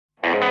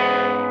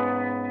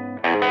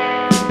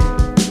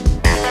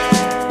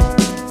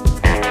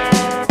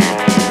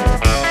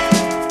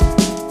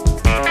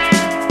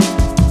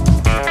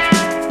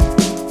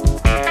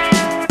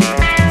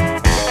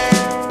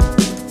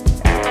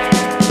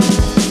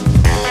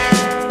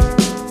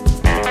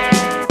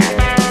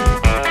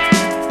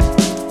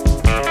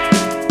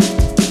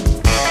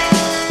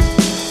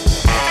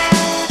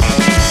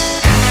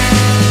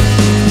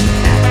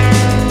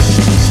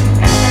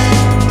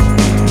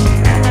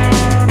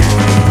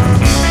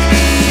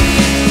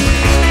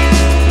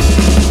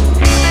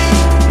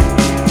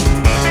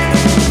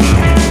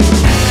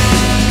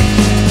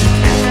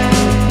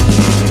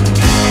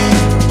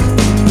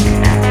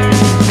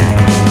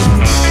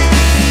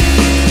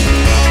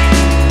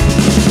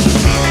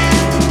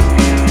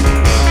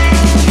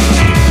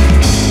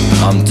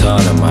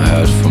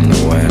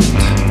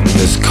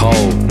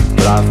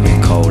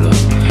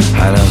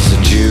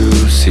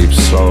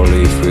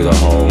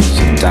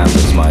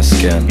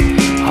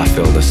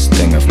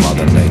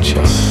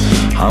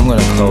I'm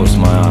gonna close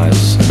my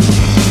eyes,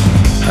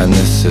 and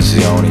this is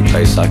the only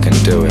place I can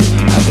do it.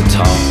 At the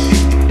top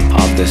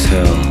of this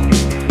hill,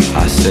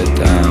 I sit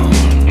down.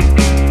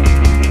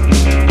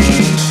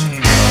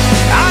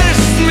 I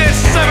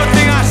dismiss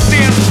everything I see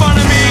in front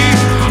of me.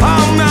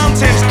 All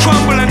mountains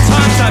crumble and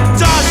turn to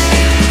dust.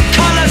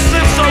 Color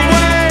slips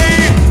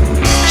away,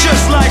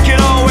 just like it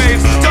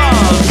always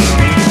does.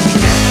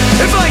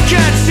 If I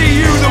can't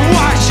see you, then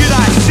why should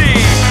I see?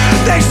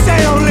 They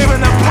say don't live in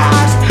the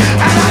past,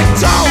 and I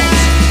don't.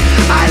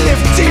 I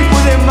live deep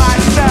within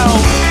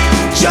myself,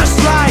 just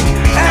like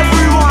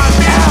everyone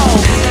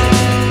else.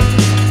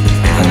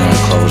 And then I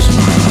close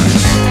my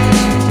eyes,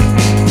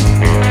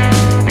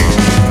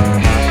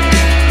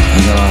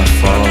 and then I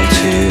fall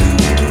to you.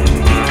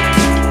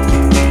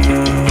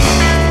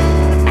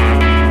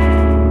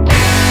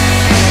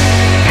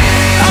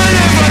 And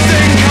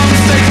everything comes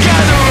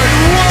together at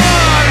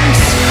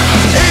once.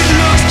 It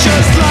looks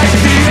just like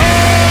the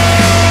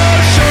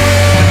ocean,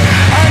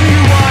 and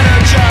you wanna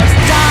just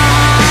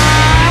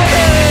dive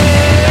in.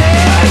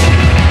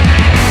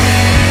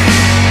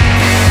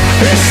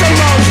 It's the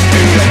most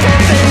beautiful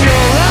thing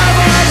you'll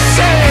ever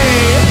see,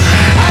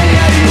 and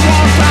yet you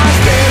walk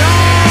past it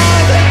all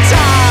the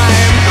time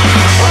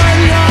on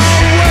your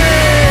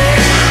way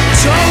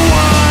to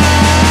work.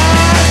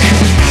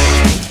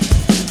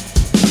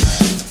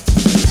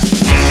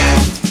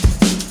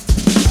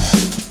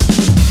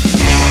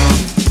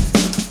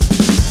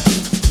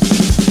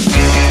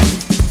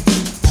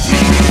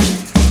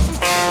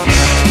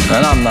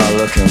 And I'm not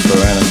looking for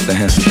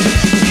anything.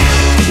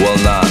 Well,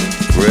 not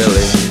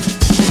really.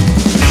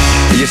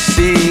 You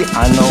see,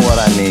 I know what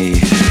I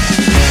need.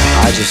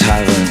 I just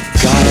haven't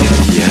got it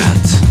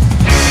yet.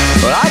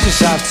 But I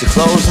just have to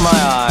close my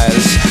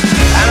eyes